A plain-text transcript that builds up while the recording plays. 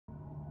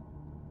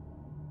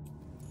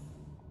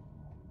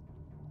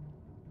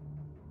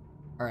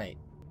Alright.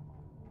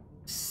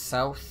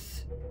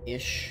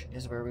 South-ish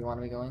is where we want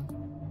to be going.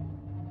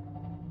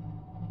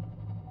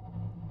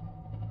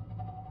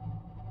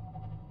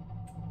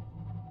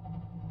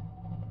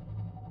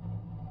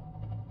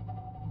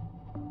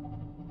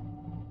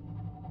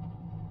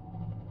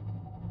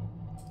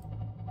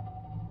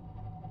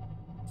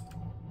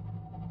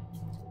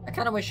 I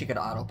kind of wish you could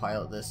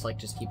autopilot this, like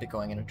just keep it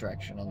going in a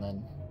direction and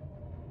then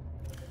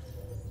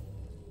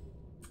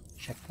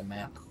check the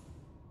map.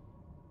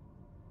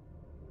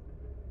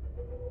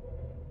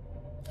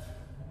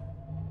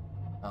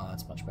 Oh,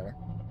 that's much better.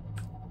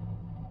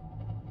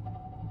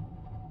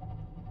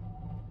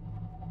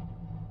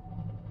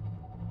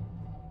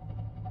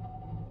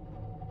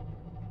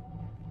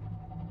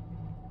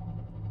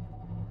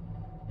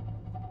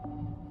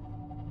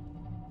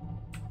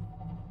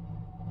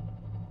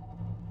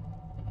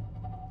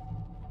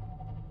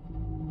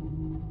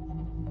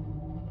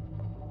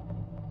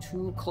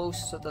 Too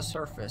close to the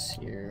surface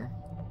here.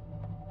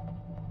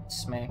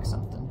 Smack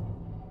something.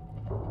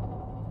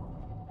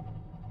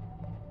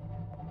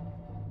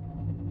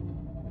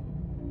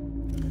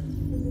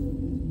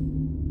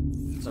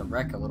 There's a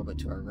wreck a little bit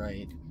to our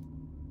right.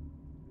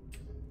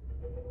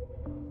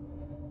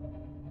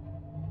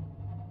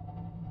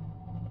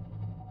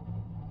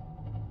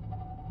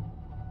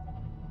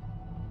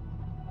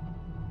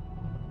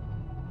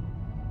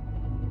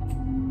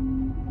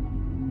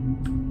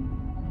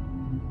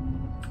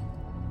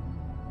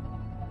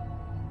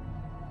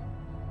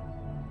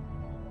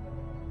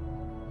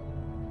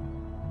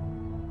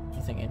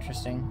 Anything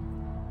interesting?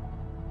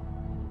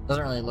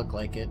 Doesn't really look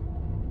like it.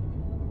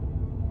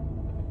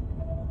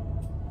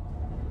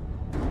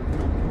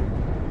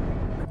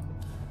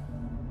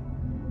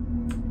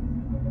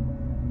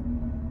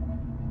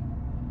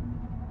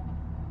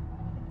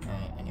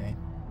 Alright, anyway.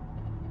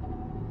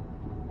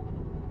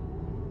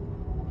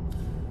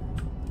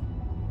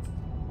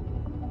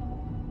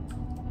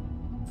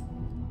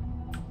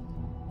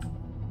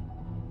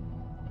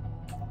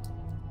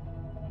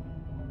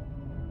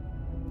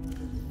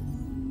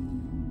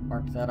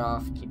 Mark that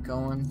off, keep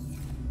going.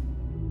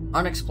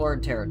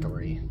 Unexplored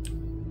territory.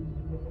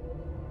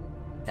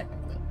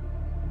 Technically.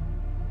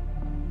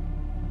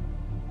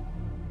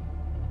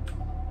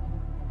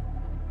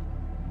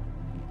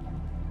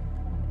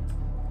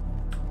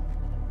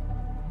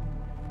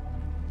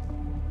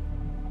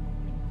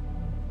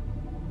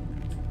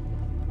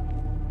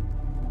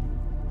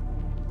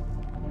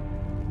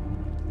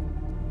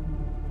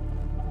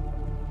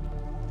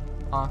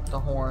 Honk the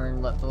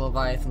horn, let the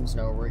Leviathans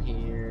know we're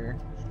here.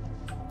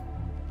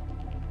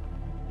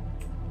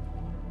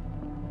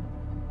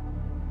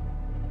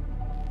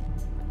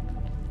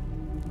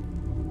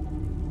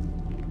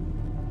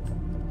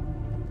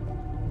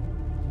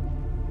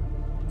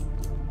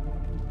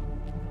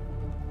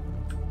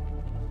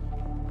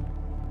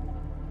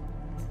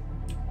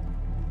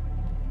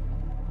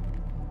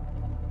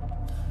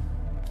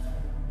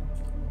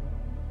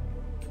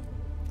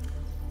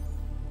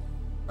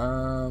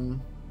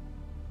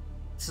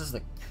 This is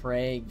the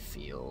Craig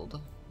field.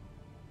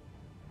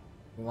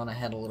 We want to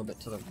head a little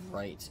bit to the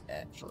right,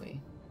 actually.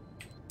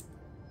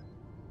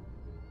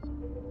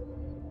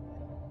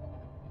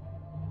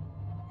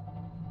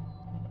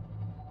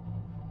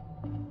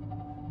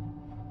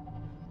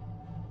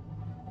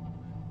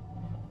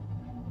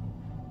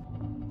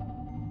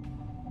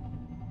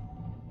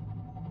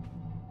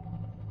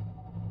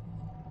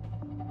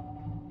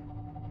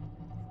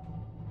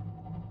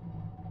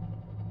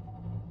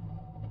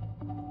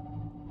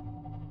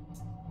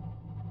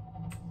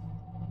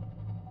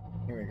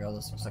 Here we go,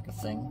 this looks like a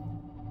thing.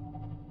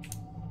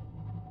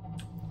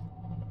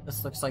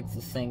 This looks like the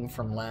thing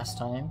from last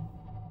time.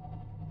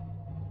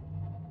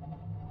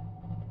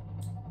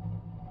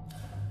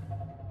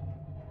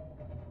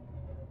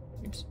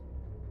 Oops.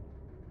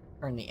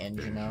 Turn the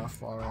engine off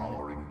while we're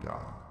Powering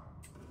down.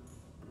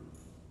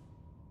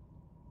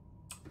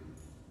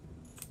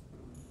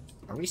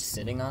 Are we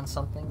sitting on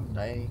something? Did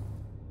I...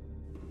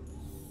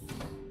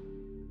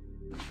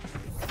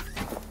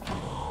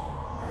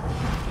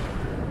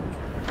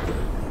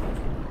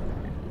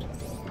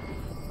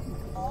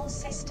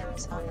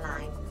 Systems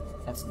online.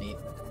 That's neat.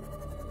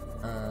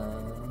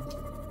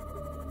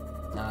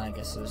 Nah, I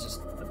guess it was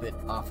just a bit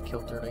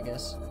off-kiltered, I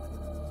guess.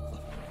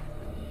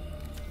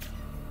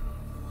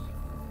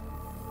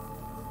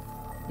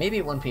 Maybe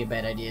it wouldn't be a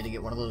bad idea to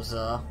get one of those,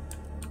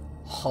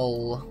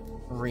 hull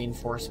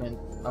reinforcement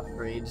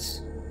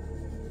upgrades.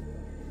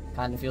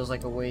 Kinda feels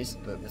like a waste,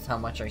 but with how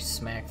much I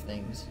smack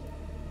things,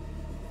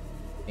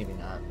 maybe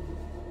not.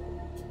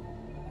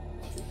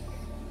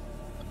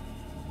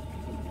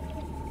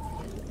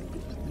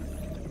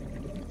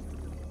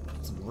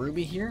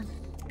 Ruby here?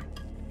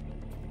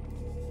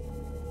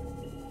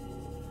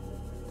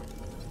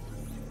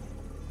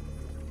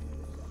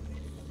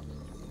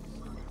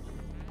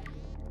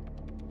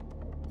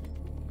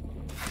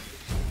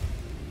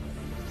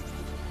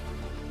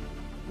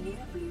 New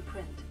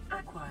blueprint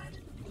acquired.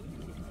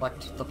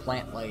 Collect the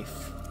plant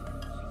life.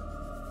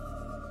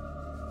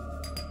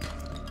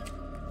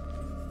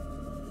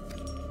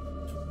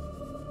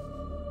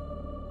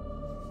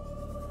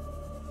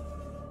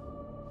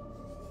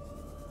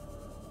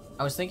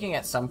 I was thinking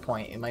at some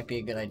point it might be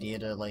a good idea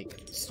to, like,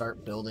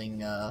 start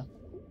building,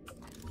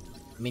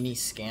 mini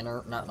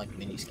scanner, not like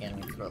mini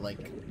scanners, but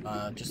like,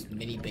 just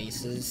mini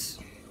bases,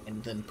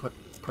 and then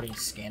putting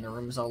scanner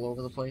rooms all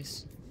over the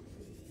place.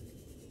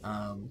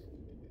 I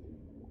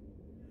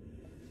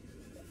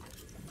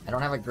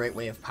don't have a great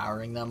way of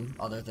powering them,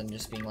 other than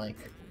just being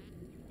like,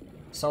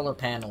 solar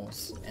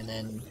panels, and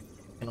then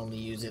you can only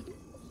use it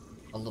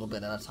a little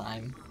bit at a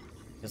time,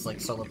 because like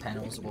solar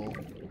panels will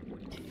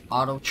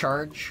auto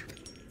charge.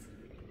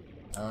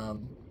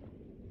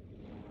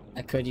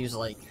 I could use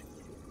like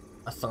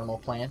a thermal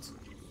plant,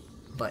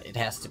 but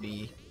there has to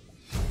be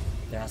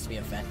a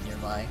vent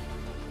nearby.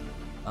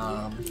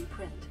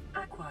 Blueprint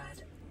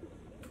acquired.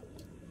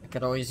 I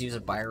could always use a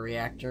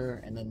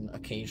bioreactor and then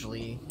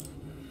occasionally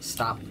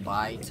stop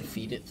by to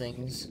feed it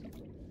things.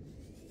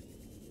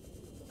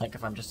 Like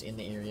if I'm just in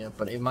the area,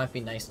 but it might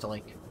be nice to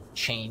like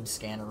chain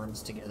scanner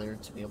rooms together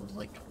to be able to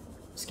like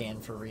scan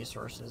for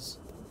resources.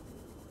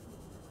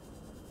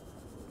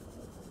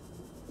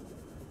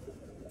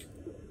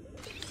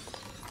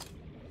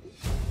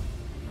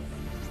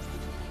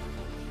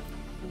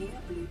 New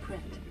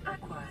blueprint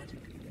acquired.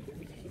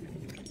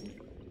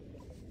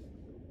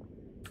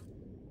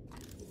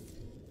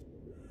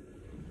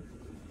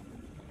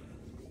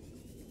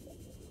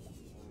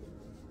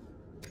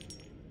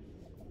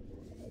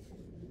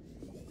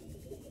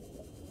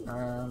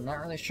 I'm not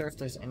really sure if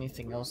there's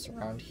anything else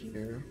around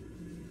here.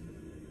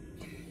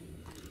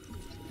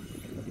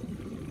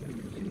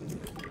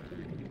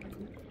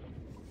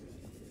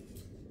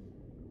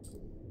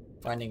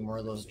 Finding more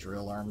of those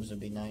drill arms would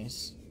be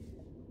nice.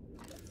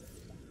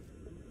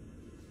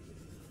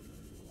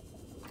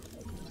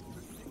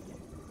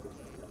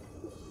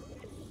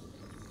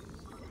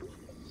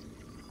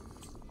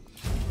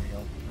 There we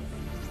go.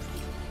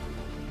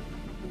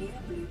 New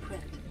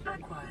blueprint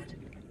acquired.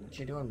 What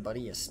you doing,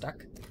 buddy? You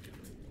stuck?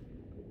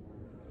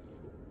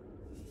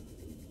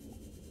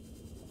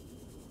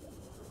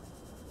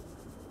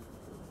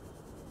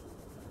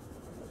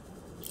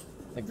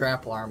 The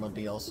grapple arm would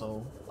be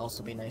also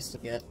be nice to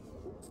get.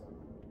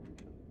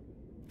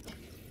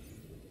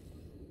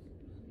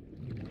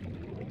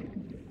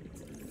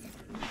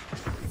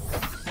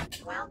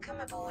 Welcome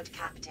aboard,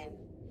 Captain.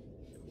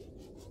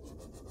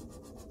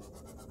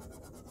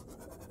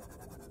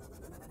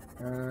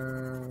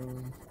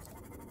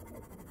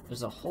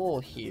 There's a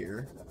hole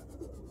here.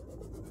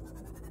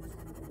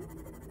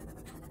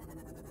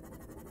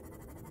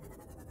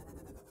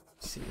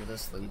 Let's see where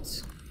this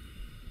leads.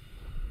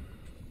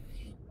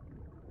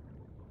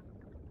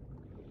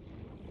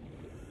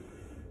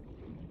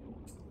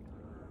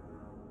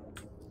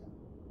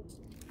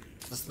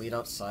 Does this lead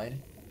outside?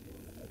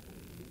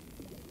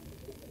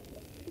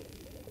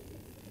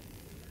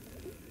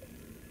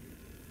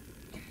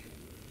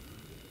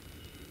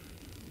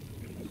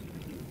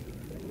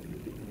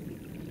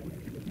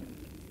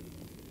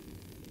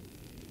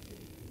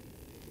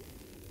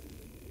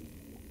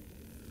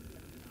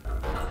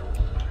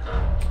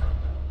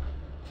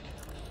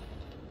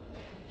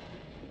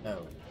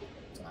 No,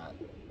 it's not.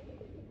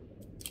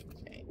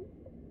 Okay.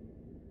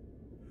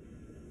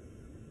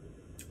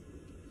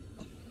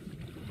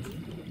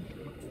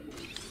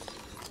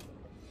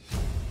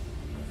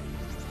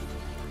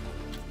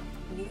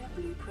 New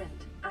blueprint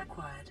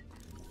acquired.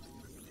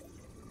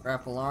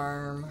 Grapple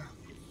arm.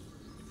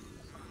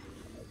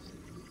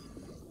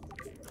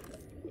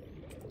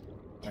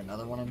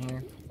 Another one in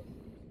here?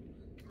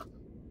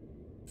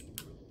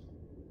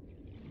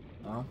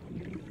 Oh.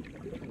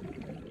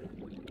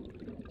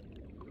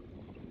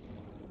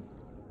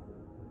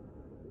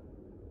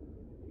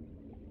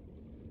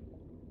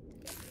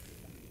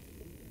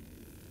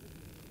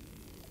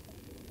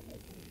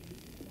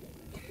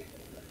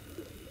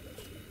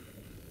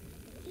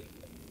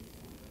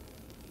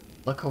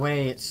 Look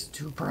away, it's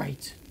too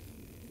bright.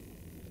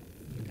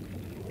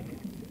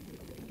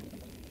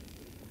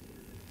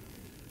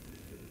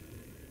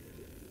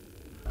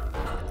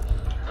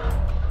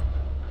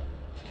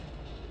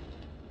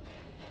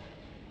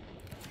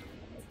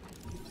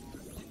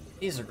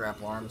 These are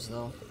grapple arms,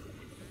 though.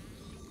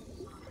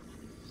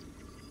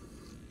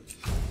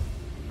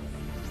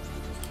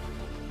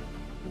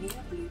 New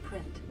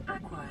blueprint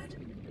acquired.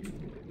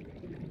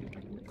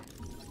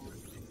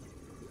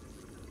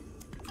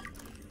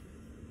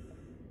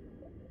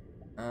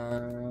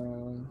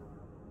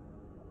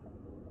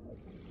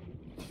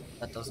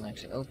 That doesn't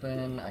actually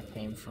open. I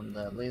came from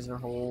the laser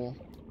hole.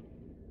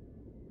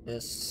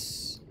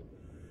 This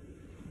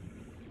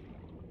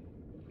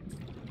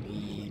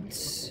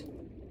leads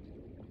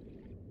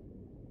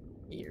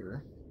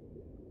here.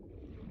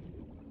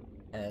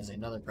 Has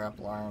another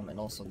grapple arm and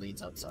also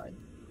leads outside.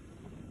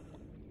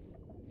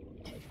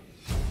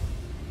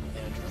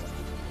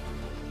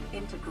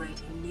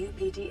 Integrating new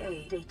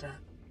PDA data.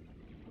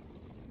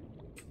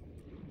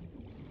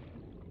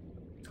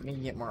 Let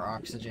me get more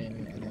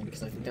oxygen, and then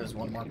because I think there was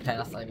one more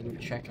path I didn't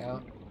check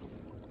out.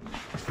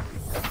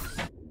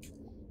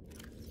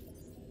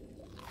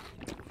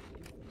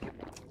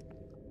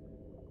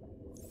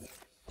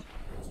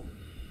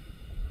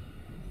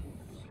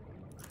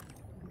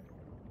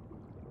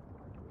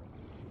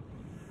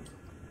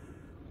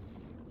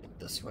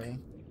 this way.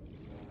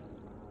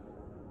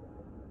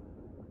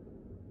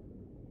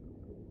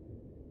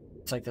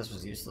 It's like this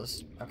was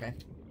useless. Okay.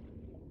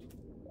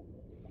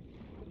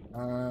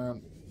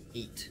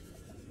 8.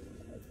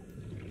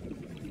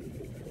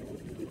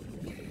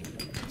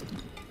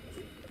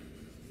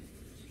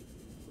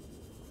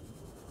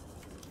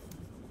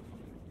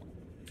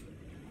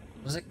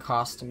 What does it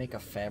cost to make a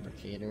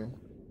fabricator?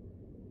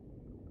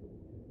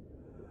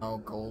 Oh,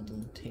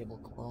 golden table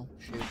coil.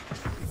 Shoot.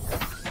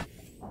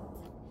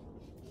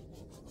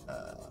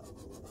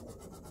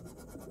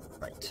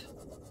 Right.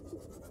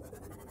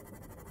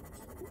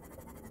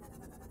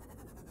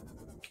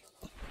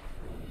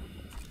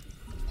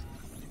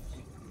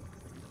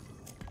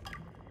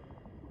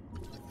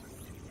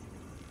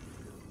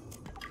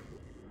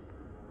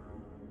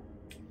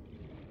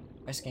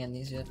 Have I scanned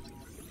these yet?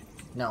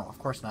 No, of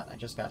course not. I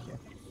just got here.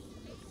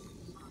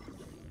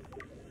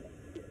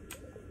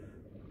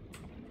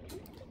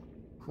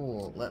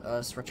 Cool, let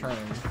us return.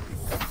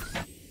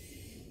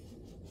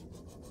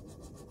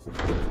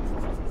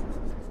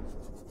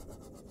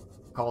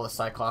 Call the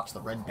Cyclops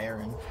the Red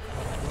Baron.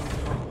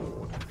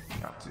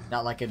 Captain.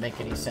 Not like it'd make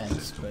any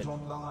sense, but...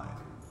 Online.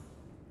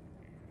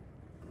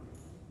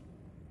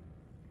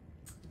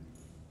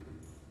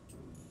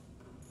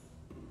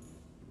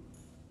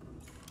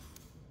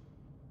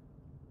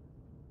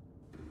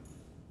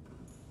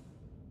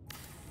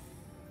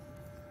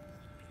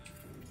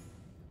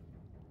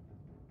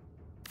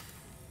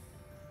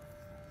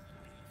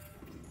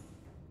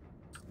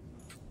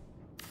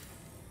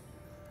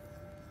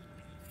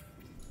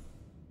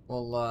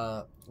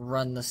 We'll,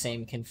 run the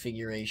same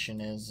configuration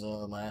as,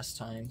 last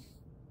time.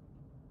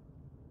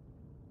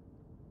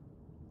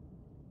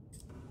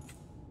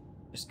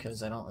 Just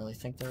because I don't really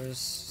think there is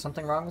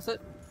something wrong with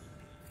it.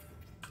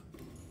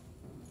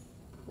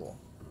 Cool.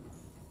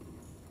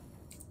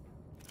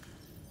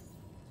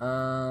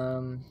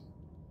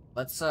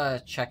 Let's,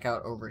 check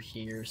out over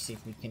here, see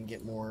if we can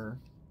get more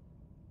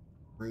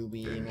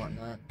ruby and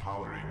whatnot.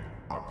 Powering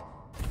up.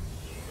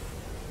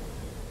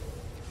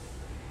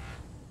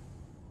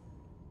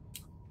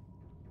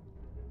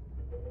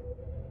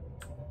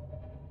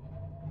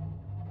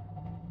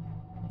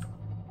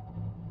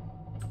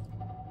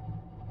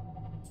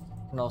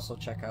 Can also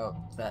check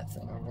out that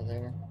thing over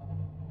there.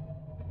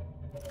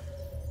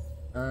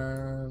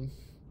 I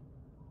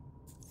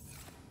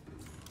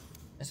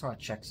just want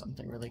to check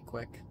something really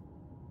quick.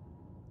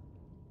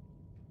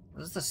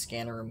 What does the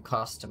scanner room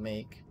cost to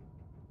make?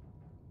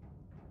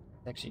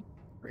 It's actually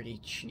pretty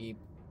cheap.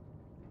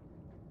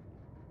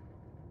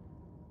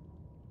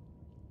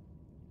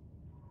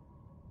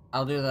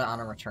 I'll do that on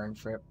a return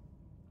trip.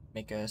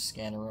 Make a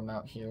scanner room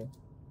out here.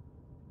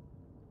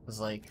 It's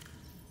like...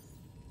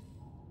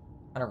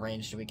 what kind of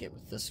range do we get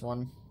with this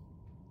one?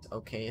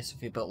 Okay, so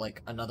if we built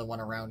like another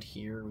one around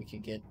here, we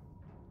could get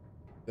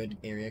good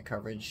area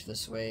coverage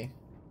this way.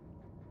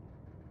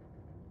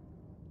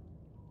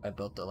 I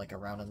built it like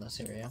around in this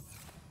area.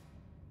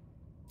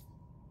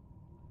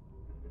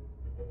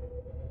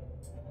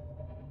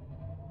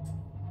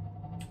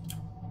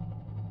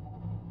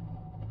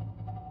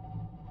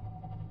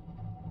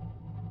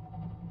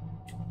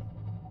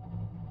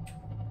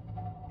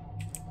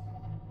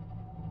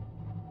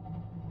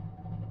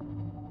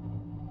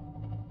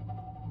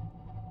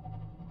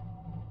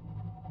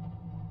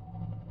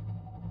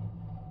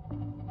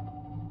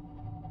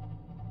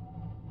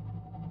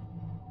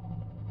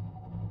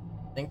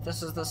 I think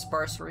this is the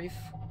sparse reef.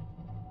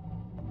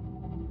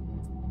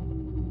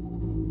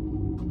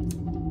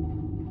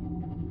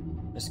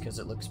 Just because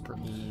it looks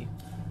pretty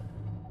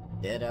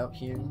dead out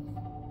here. In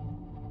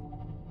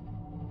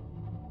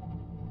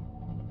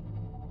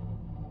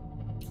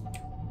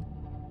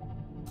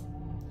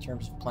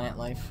terms of plant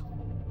life.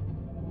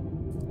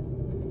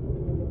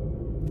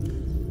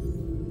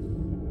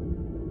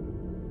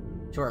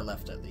 To our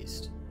left, at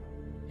least.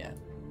 Yeah.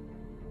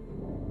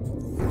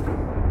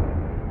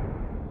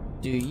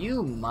 Do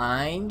you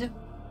mind?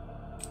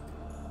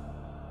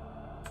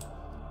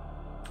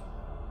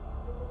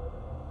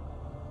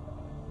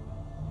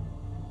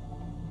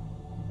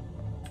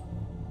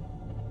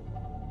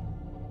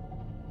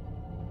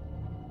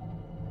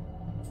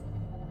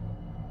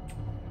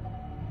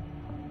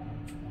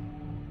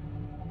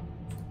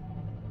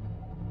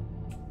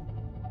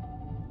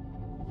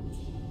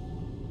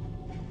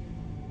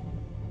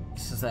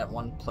 This is that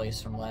one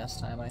place from last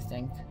time, I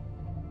think.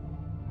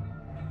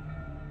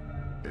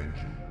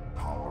 Engine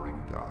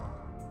powering down.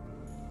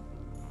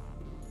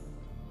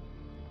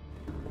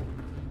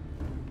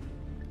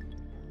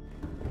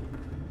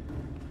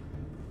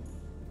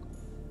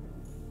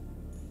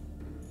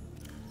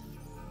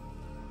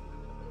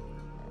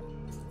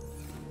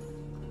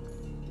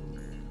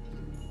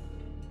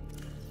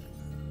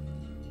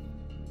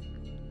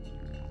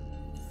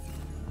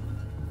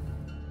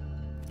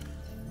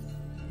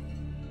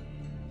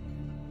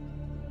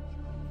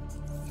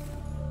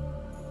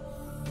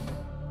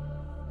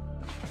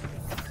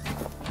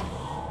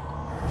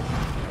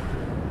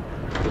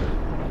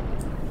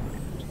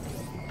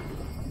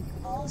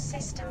 All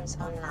systems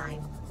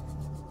online.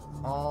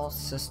 All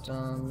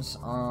systems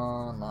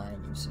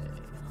online, you say?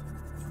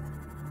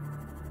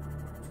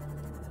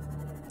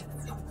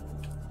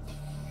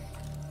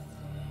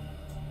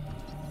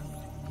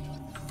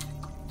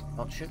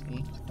 Don't shoot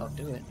me. Don't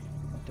do it.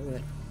 Don't do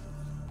it.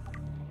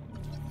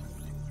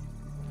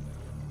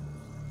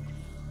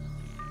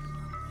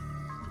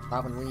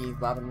 Bob and weave,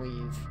 bob and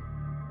weave.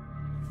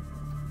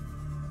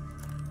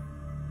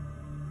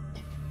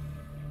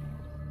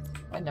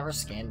 I never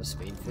scanned a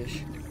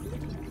spadefish.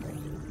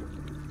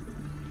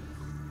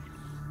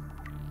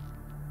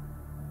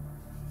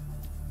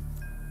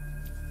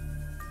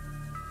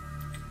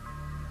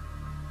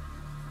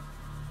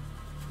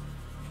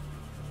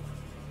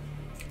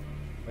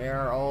 Where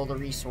are all the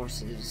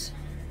resources?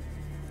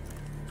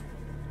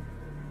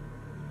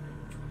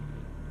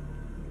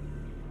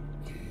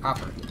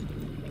 Copper.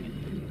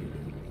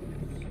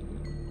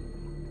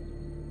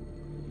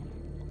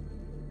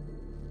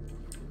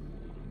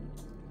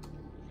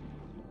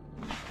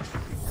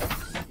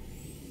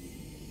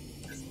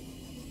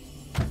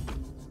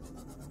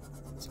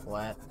 It's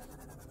flat.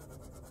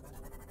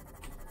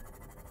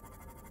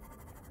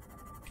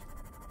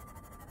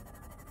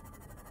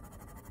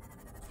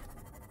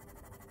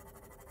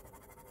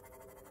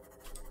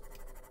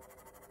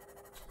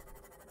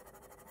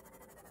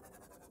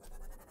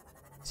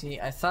 See,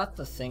 I thought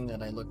the thing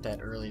that I looked at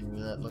earlier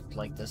that looked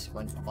like this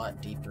went a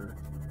lot deeper.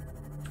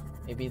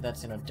 Maybe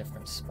that's in a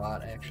different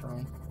spot,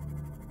 actually.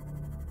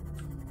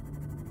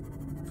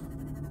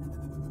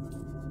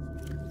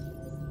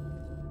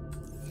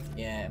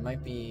 Yeah, it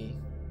might be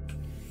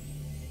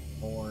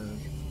more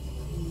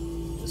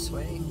this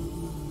way.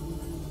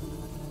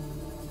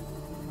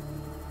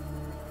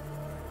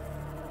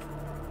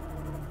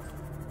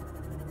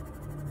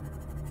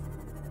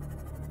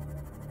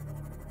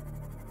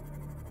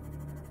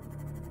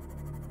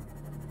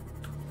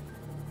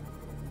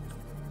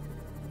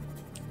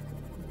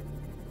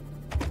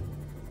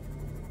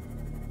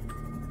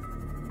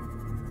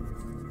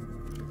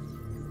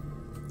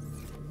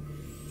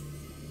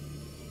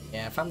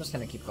 Yeah, if I'm just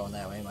gonna keep going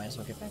that way, might as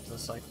well get back to the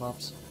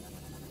Cyclops.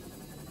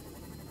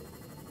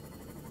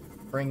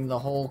 Bring the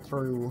whole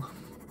crew.